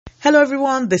Hello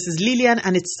everyone, this is Lillian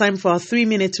and it's time for our 3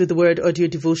 minutes with the word audio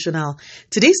devotional.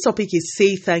 Today's topic is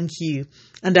say thank you,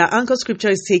 and our anchor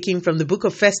scripture is taken from the book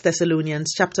of 1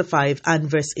 Thessalonians chapter 5 and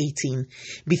verse 18.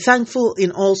 Be thankful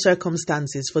in all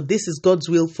circumstances, for this is God's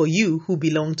will for you who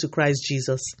belong to Christ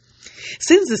Jesus.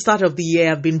 Since the start of the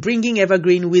year, I've been bringing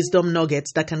evergreen wisdom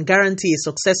nuggets that can guarantee a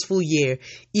successful year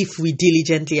if we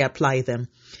diligently apply them.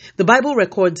 The Bible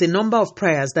records a number of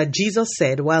prayers that Jesus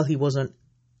said while he was on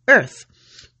earth.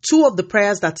 Two of the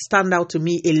prayers that stand out to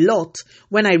me a lot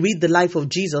when I read the life of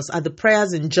Jesus are the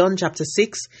prayers in John chapter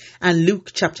 6 and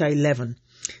Luke chapter 11.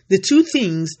 The two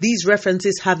things these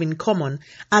references have in common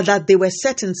are that they were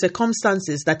set in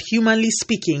circumstances that, humanly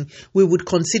speaking, we would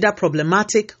consider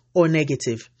problematic or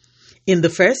negative. In the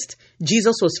first,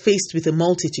 Jesus was faced with a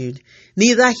multitude.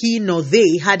 Neither he nor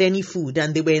they had any food,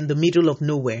 and they were in the middle of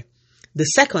nowhere. The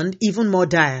second, even more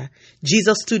dire,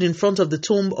 Jesus stood in front of the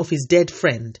tomb of his dead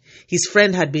friend. His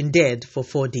friend had been dead for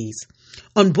 4 days.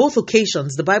 On both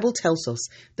occasions, the Bible tells us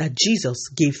that Jesus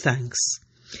gave thanks.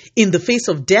 In the face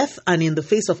of death and in the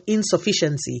face of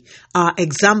insufficiency, our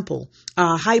example,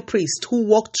 our high priest who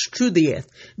walked through the earth,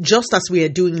 just as we are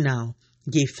doing now,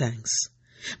 gave thanks.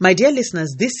 My dear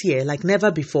listeners, this year, like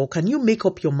never before, can you make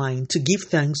up your mind to give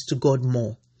thanks to God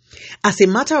more? As a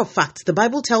matter of fact, the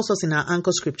Bible tells us in our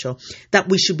anchor scripture that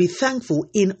we should be thankful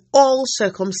in all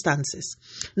circumstances,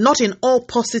 not in all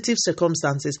positive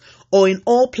circumstances or in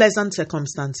all pleasant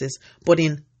circumstances, but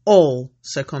in all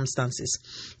circumstances.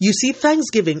 You see,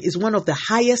 thanksgiving is one of the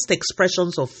highest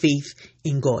expressions of faith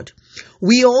in God.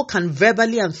 We all can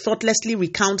verbally and thoughtlessly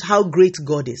recount how great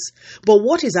God is. But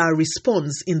what is our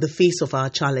response in the face of our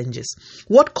challenges?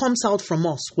 What comes out from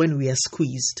us when we are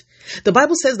squeezed? The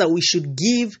Bible says that we should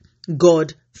give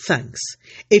God thanks.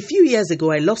 A few years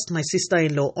ago, I lost my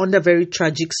sister-in-law under very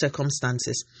tragic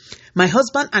circumstances. My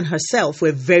husband and herself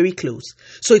were very close,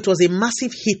 so it was a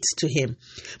massive hit to him.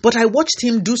 But I watched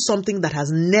him do something that has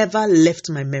never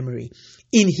left my memory.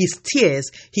 In his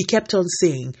tears, he kept on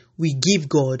saying, "We give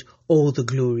God all the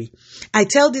glory." I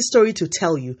tell this story to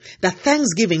tell you that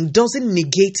thanksgiving doesn't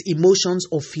negate emotions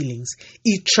or feelings.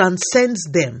 It transcends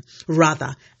them,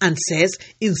 rather, and says,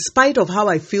 in spite of how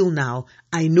I feel now,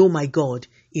 I know my God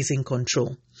is in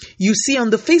control. You see, on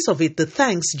the face of it, the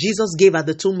thanks Jesus gave at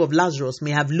the tomb of Lazarus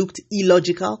may have looked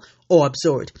illogical or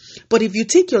absurd. But if you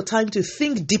take your time to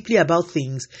think deeply about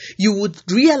things, you would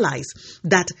realize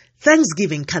that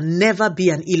thanksgiving can never be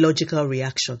an illogical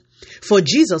reaction. For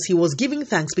Jesus, he was giving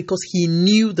thanks because he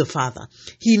knew the Father.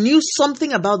 He knew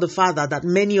something about the Father that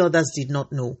many others did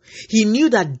not know. He knew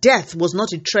that death was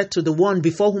not a threat to the one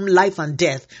before whom life and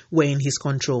death were in his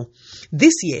control.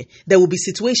 This year, there will be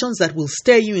situations that will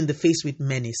stare you in the face with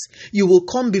menace. You will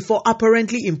come before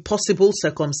apparently impossible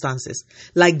circumstances,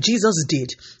 like Jesus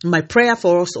did. My prayer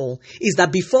for us all is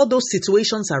that before those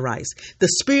situations arise, the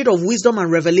spirit of wisdom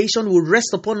and revelation will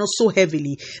rest upon us so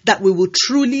heavily that we will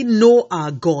truly know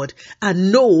our God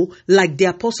and know, like the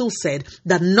apostle said,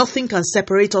 that nothing can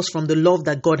separate us from the love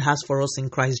that God has for us in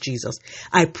Christ Jesus.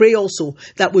 I pray also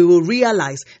that we will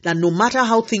realize that no matter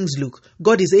how things look,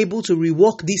 God is able to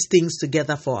rework these things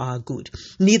together for our good.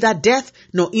 Neither death,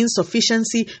 nor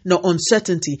insufficiency, nor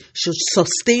uncertainty should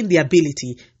sustain the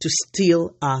ability to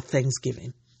steal our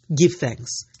thanksgiving. Give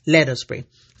thanks. Let us pray.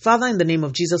 Father, in the name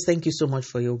of Jesus, thank you so much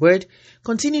for your word.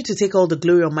 Continue to take all the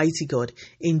glory, Almighty God.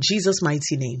 In Jesus'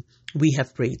 mighty name, we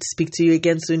have prayed. Speak to you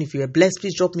again soon. If you are blessed,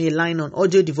 please drop me a line on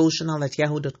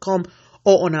audiodevotional@yahoo.com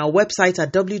or on our website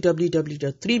at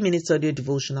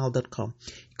www.3minutesaudiodevotional.com.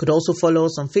 You could also follow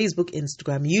us on Facebook,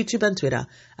 Instagram, YouTube, and Twitter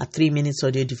at 3 Minutes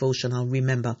Audio Devotional.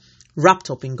 Remember, wrapped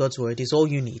up in God's word is all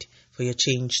you need for your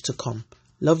change to come.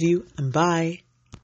 Love you and bye.